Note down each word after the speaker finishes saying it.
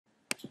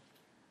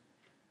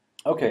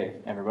Okay,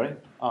 everybody.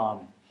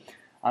 I'm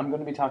going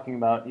to be talking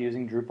about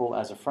using Drupal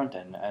as a front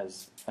end,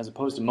 as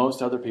opposed to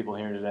most other people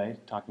here today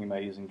talking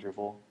about using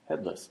Drupal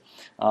headless.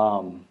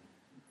 Um,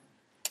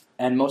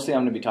 and mostly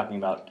I'm going to be talking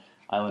about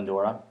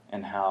Islandora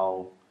and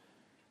how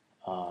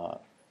uh,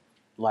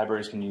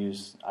 libraries can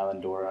use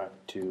Islandora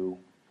to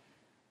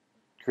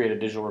create a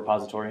digital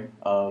repository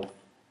of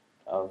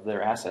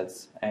their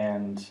assets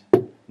and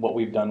what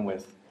we've done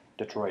with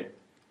Detroit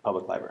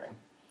Public Library.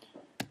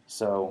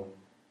 So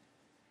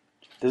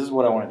this is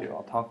what I want to do.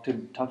 I'll talk to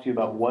you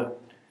about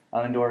what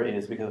Islandora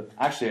is, because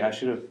actually I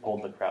should have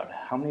polled the crowd.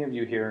 How many of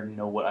you here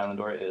know what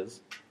Islandora is?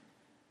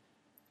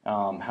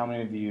 How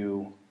many of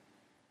you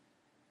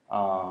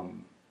are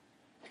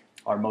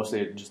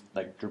mostly just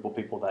like Drupal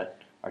people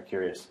that are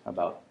curious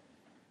about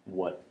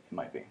what it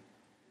might be?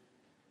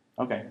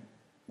 Okay,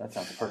 that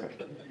sounds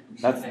perfect.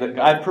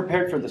 I've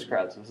prepared for this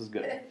crowd, so this is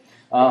good.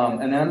 And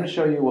then I'm going to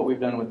show you what we've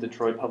done with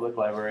Detroit Public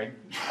Library.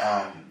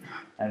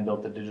 And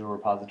built a digital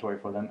repository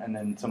for them, and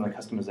then some of the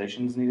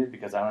customizations needed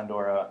because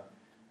Islandora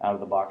out of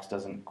the box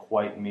doesn't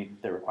quite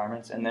meet the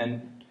requirements. And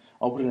then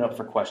open it up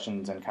for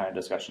questions and kind of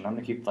discussion. I'm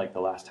going to keep like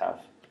the last half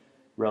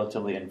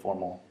relatively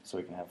informal so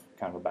we can have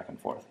kind of a back and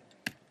forth.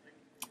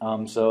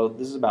 So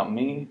this is about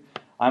me.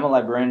 I'm a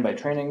librarian by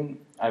training.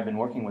 I've been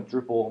working with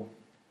Drupal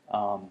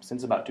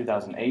since about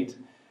 2008.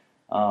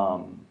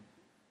 And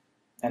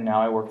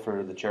now I work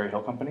for the Cherry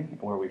Hill Company,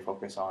 where we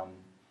focus on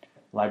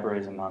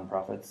libraries and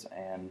nonprofits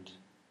and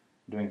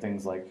doing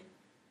things like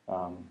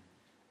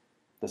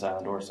this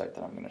Islandora site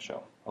that I'm going to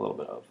show a little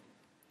bit of.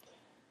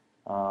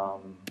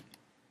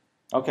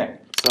 Okay,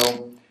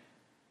 so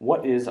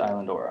what is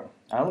Islandora?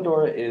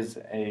 Islandora is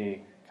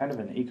a kind of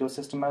an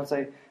ecosystem, I would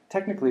say.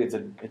 Technically, it's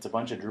a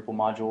bunch of Drupal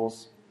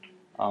modules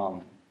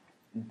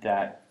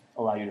that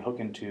allow you to hook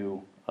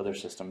into other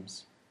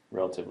systems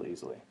relatively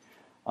easily.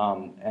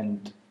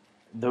 And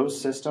those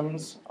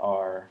systems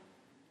are,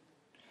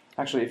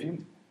 actually, if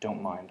you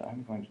don't mind,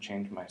 I'm going to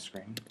change my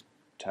screen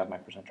to have my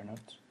presenter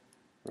notes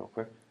real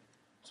quick.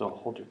 So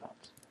hold your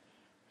thoughts.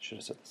 I should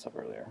have set this up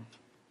earlier.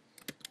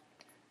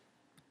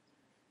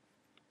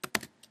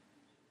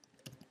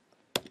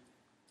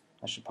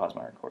 I should pause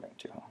my recording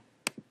too, huh?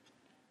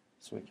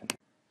 So we can.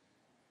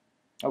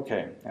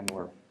 Okay, and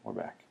we're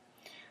back.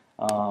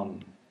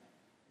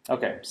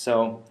 Okay,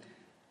 so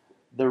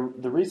the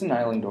reason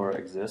Islandora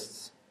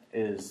exists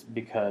is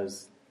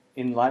because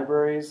in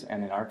libraries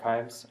and in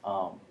archives,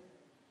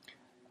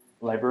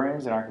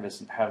 librarians and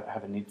archivists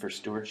have a need for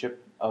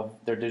stewardship of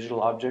their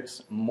digital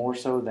objects, more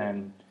so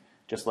than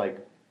just like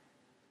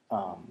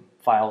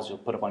files you'll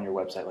put up on your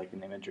website, like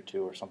an image or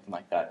two or something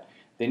like that.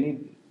 They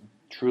need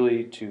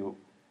truly to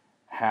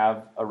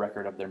have a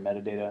record of their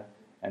metadata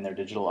and their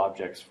digital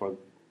objects for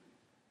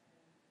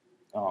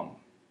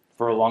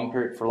a long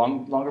period,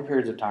 longer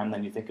periods of time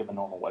than you think of a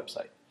normal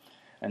website.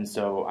 And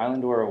so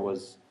Islandora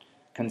was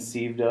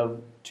conceived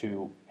of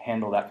to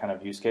handle that kind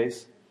of use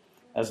case,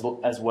 as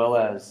well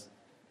as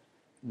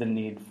the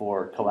need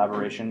for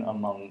collaboration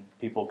among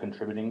people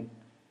contributing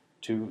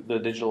to the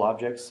digital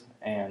objects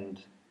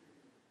and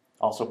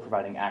also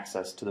providing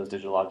access to those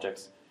digital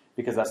objects,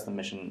 because that's the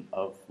mission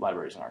of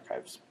libraries and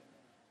archives.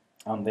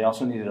 They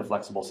also needed a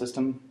flexible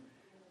system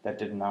that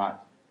did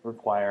not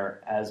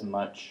require as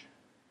much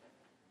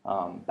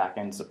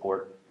back-end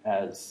support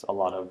as a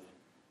lot of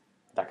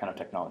that kind of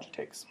technology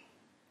takes.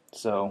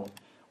 So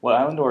what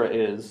Islandora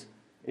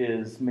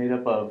is made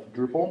up of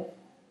Drupal,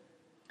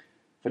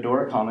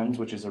 Fedora Commons,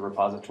 which is a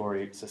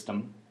repository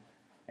system,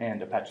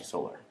 and Apache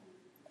Solr.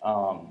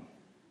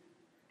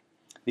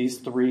 These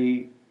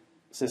three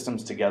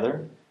systems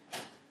together,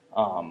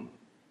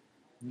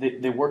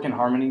 they work in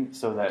harmony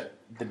so that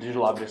the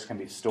digital objects can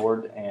be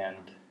stored and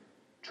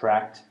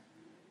tracked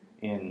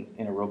in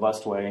a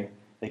robust way.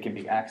 They can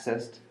be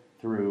accessed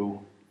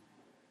through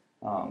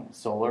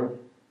Solr,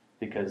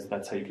 because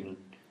that's how you can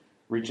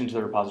reach into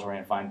the repository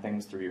and find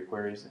things through your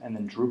queries. And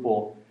then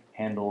Drupal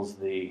handles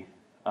the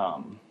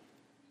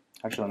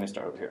actually, let me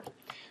start over here.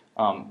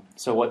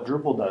 So what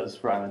Drupal does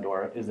for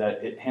Islandora is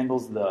that it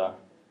handles the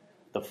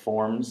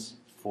forms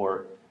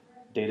for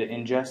data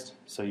ingest.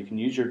 So you can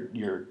use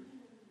your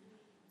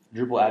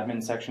Drupal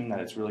admin section that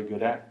it's really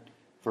good at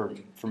for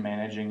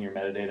managing your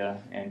metadata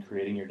and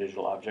creating your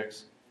digital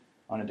objects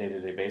on a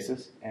day-to-day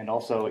basis. And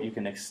also you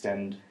can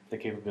extend the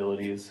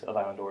capabilities of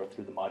Islandora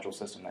through the module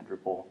system that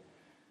Drupal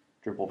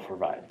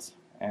provides.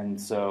 And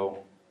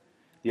so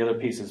the other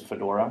piece is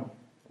Fedora,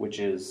 which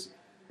is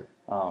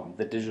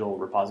the digital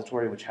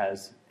repository, which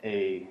has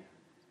a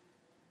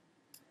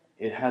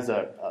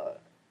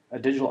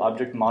digital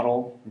object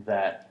model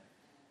that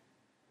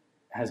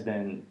has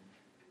been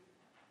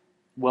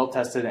well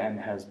tested and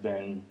has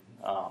been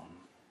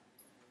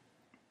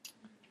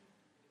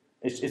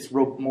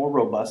more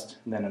robust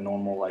than a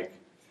normal like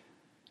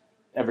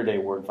everyday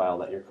Word file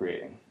that you're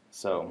creating.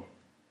 So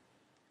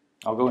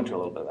I'll go into a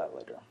little bit of that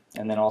later.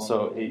 And then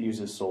also it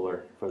uses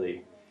Solr for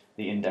the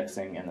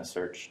indexing and the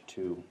search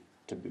to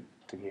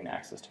gain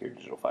access to your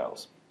digital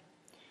files.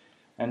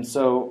 And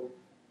so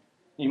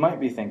you might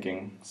be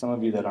thinking, some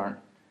of you that aren't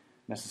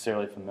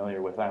necessarily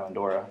familiar with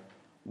Islandora,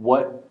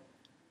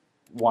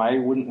 why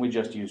wouldn't we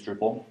just use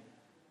Drupal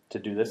to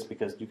do this?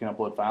 Because you can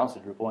upload files to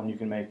Drupal and you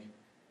can make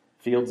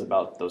fields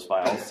about those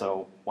files,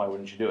 so why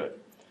wouldn't you do it?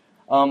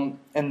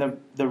 And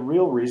the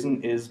real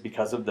reason is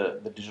because of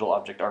the digital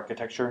object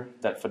architecture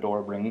that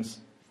Fedora brings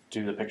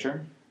to the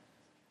picture.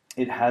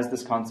 It has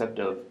this concept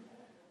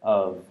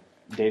of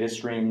data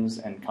streams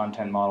and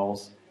content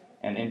models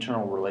and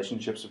internal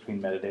relationships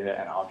between metadata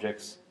and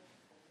objects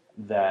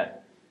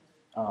that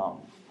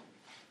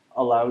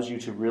allows you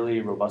to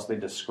really robustly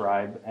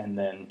describe and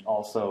then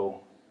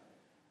also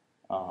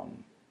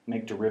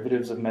make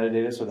derivatives of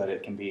metadata so that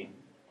it can be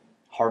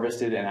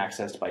harvested and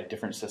accessed by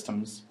different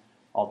systems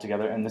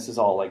altogether. And this is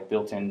all like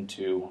built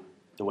into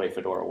the way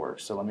Fedora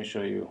works. So let me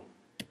show you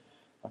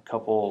a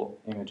couple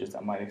images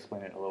that might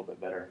explain it a little bit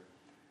better.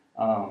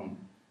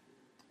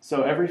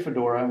 So every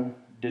Fedora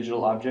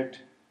digital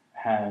object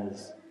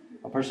has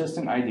a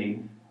persistent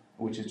ID,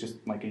 which is just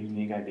like a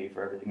unique ID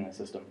for everything in the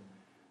system.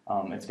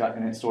 And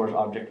it stores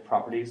object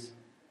properties.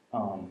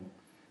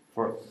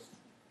 For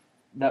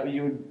that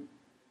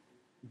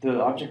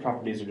the object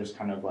properties are just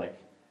kind of like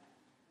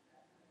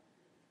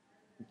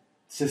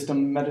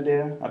system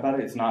metadata about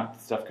it. It's not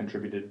stuff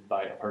contributed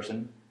by a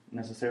person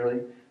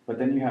necessarily. But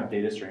then you have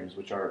data streams,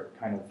 which are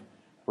kind of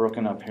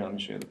broken up. Here, let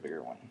me show you the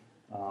bigger one.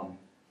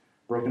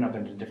 Broken up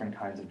into different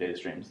kinds of data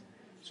streams.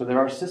 So there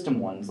are system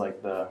ones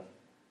like the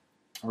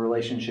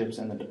relationships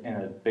in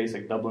a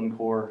basic Dublin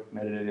core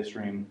metadata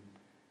stream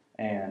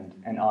and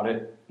an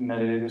audit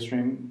metadata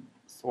stream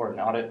or an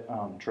audit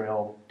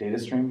trail data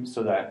stream,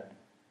 so that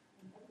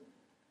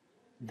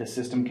the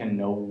system can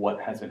know what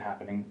has been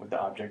happening with the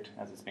object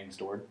as it's being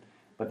stored.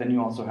 But then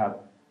you also have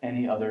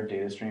any other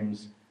data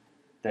streams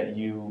that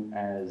you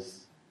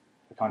as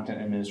a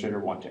content administrator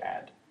want to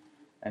add.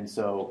 And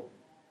so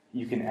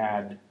you can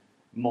add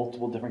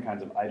multiple different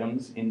kinds of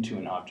items into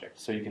an object.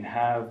 So you can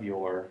have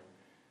your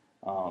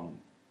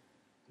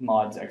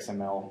mods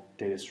XML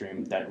data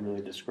stream that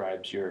really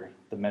describes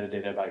the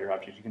metadata about your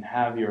object. You can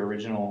have your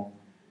original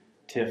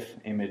TIFF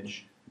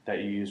image that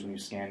you use when you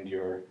scanned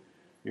your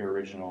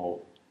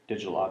original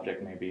digital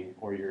object maybe,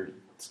 or your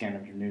scan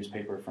of your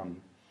newspaper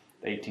from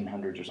the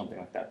 1800s or something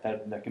like that.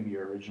 That can be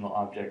your original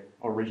object,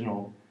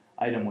 original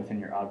item within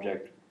your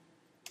object.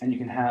 And you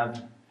can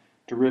have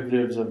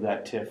derivatives of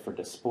that TIFF for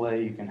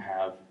display. You can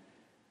have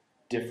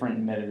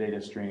different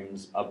metadata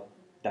streams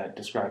that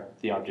describe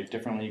the object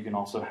differently. You can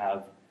also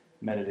have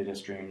metadata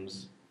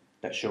streams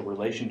that show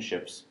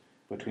relationships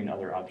between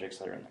other objects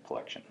that are in the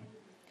collection.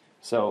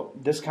 So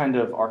this kind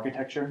of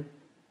architecture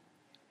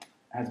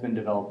has been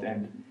developed,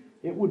 and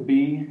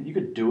you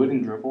could do it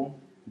in Drupal,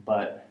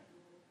 but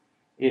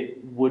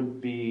it would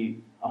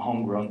be a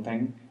homegrown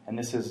thing. And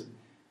this is,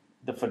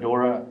 the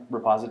Fedora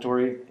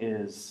repository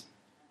is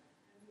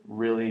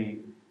really,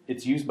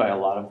 it's used by a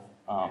lot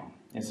of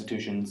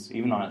institutions,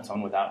 even on its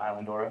own without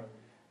Islandora.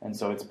 And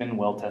so it's been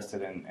well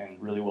tested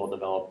and really well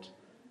developed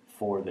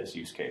for this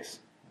use case.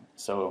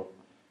 So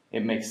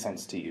it makes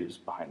sense to use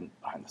behind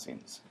the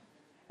scenes.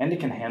 And it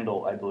can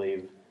handle, I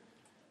believe,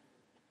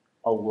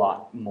 a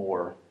lot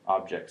more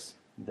objects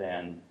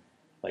than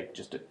like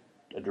just a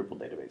Drupal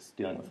database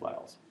dealing with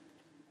files.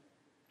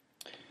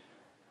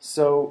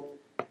 So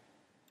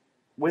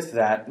with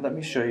that, let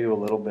me show you a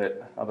little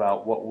bit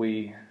about what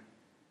we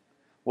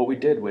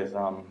did with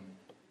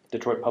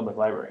Detroit Public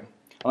Library.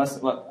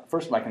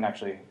 First, I can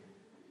actually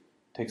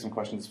take some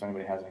questions if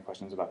anybody has any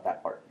questions about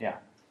that part. Yeah.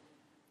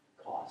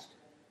 Cost.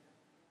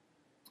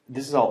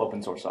 This is all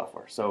open source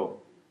software.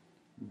 So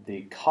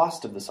the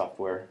cost of the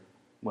software,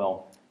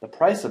 well, the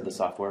price of the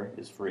software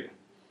is free.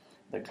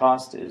 The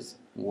cost is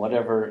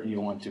whatever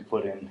you want to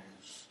put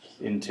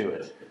into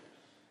it.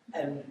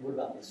 And what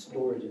about the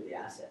storage of the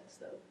assets,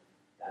 though?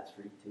 That's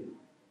free too?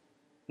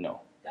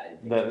 No.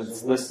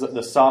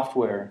 The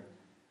software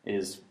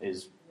is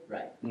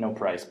right. No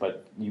price,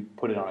 but you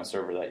put it on a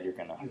server that you're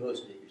you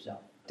host it yourself.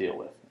 Deal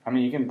with. I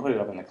mean, you can put it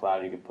up in the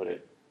cloud, you can put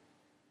it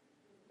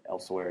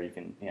elsewhere,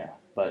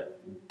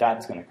 but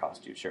that's going to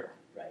cost you, sure.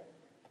 Right.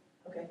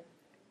 Okay.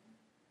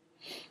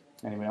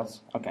 Anybody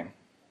else? Okay.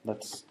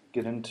 Let's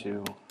get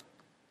into,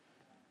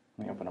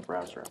 let me open a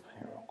browser up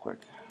here real quick.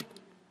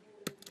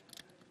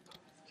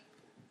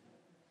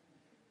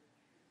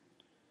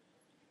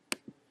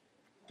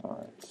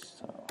 Alright,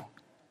 so,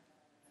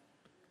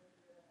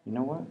 you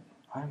know what?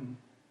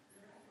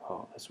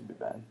 Oh, this would be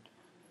bad.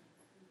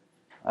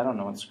 I don't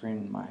know what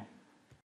screen my